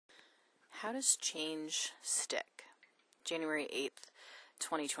How does change stick? January 8th,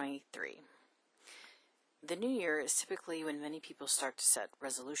 2023. The new year is typically when many people start to set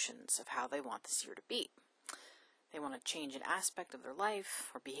resolutions of how they want this year to be. They want to change an aspect of their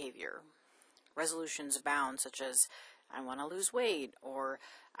life or behavior. Resolutions abound, such as, I want to lose weight, or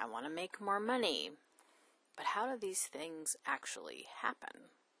I want to make more money. But how do these things actually happen?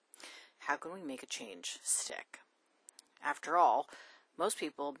 How can we make a change stick? After all, most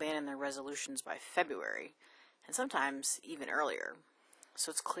people abandon their resolutions by February, and sometimes even earlier. So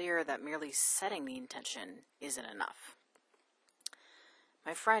it's clear that merely setting the intention isn't enough.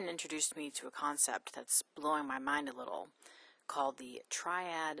 My friend introduced me to a concept that's blowing my mind a little, called the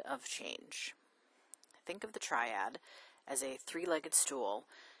triad of change. Think of the triad as a three-legged stool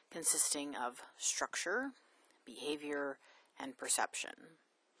consisting of structure, behavior, and perception.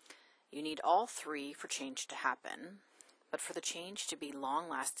 You need all three for change to happen, but for the change to be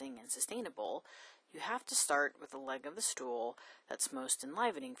long-lasting and sustainable, you have to start with the leg of the stool that's most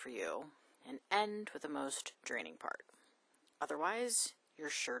enlivening for you and end with the most draining part. Otherwise, you're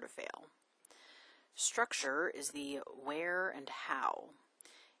sure to fail. Structure is the where and how.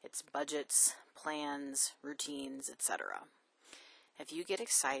 It's budgets, plans, routines, etc. If you get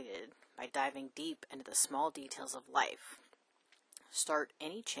excited by diving deep into the small details of life, start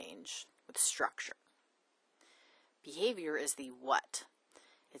any change with structure. Behavior is the what.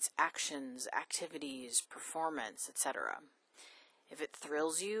 It's actions, activities, performance, etc. If it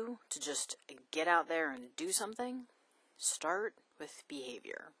thrills you to just get out there and do something, start with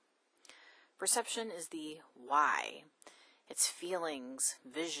behavior. Perception is the why. It's feelings,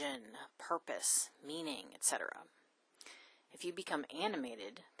 vision, purpose, meaning, etc. If you become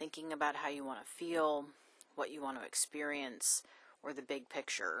animated, thinking about how you want to feel, what you want to experience, or the big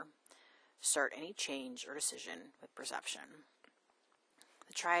picture, start any change or decision with perception.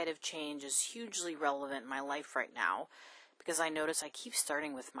 The triad of change is hugely relevant in my life right now because I notice I keep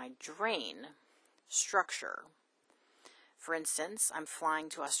starting with my drain, structure. For instance, I'm flying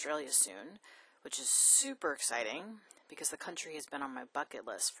to Australia soon, which is super exciting because the country has been on my bucket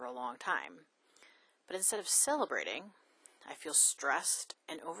list for a long time. But instead of celebrating, I feel stressed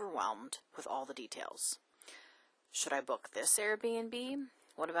and overwhelmed with all the details. Should I book this Airbnb?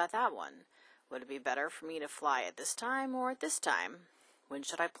 What about that one? Would it be better for me to fly at this time or at this time? When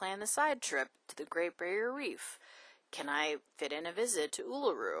should I plan the side trip to the Great Barrier Reef? Can I fit in a visit to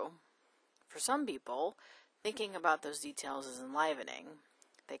Uluru? For some people, thinking about those details is enlivening.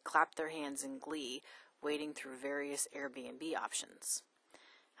 They clap their hands in glee, wading through various Airbnb options.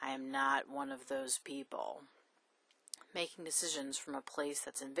 I am not one of those people. Making decisions from a place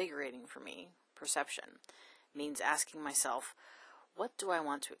that's invigorating for me, perception, means asking myself, what do I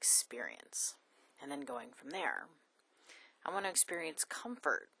want to experience? And then going from there. I want to experience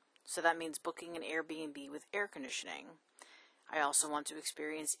comfort, so that means booking an Airbnb with air conditioning. I also want to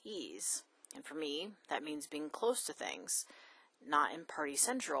experience ease, and for me, that means being close to things, not in Party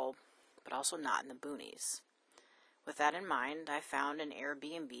Central, but also not in the boonies. With that in mind, I found an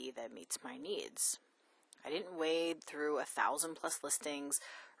Airbnb that meets my needs. I didn't wade through 1,000+ listings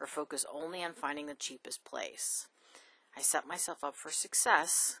or focus only on finding the cheapest place. I set myself up for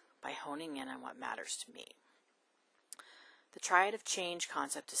success by honing in on what matters to me. The triad of change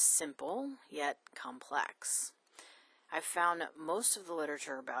concept is simple, yet complex. I've found most of the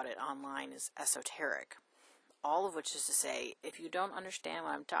literature about it online is esoteric, all of which is to say, if you don't understand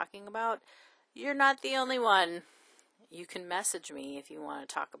what I'm talking about, you're not the only one. You can message me if you want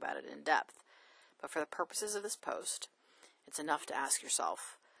to talk about it in depth, but for the purposes of this post, it's enough to ask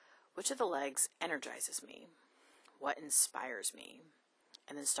yourself, which of the legs energizes me? What inspires me?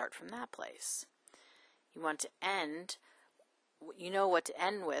 And then start from that place. You know what to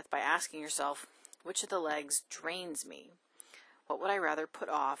end with by asking yourself, which of the legs drains me? What would I rather put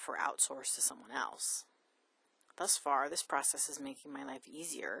off or outsource to someone else? Thus far, this process is making my life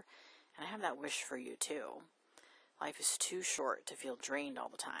easier, and I have that wish for you too. Life is too short to feel drained all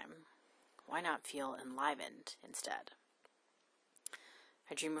the time. Why not feel enlivened instead?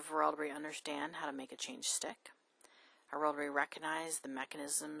 I dream of a world where we understand how to make a change stick. A world where we recognize the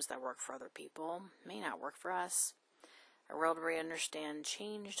mechanisms that work for other people may not work for us. A world where we understand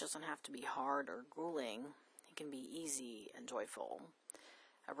change doesn't have to be hard or grueling. It can be easy and joyful.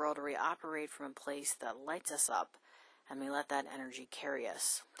 A world where we operate from a place that lights us up and we let that energy carry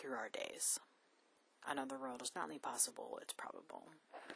us through our days. Another world is not only possible, it's probable.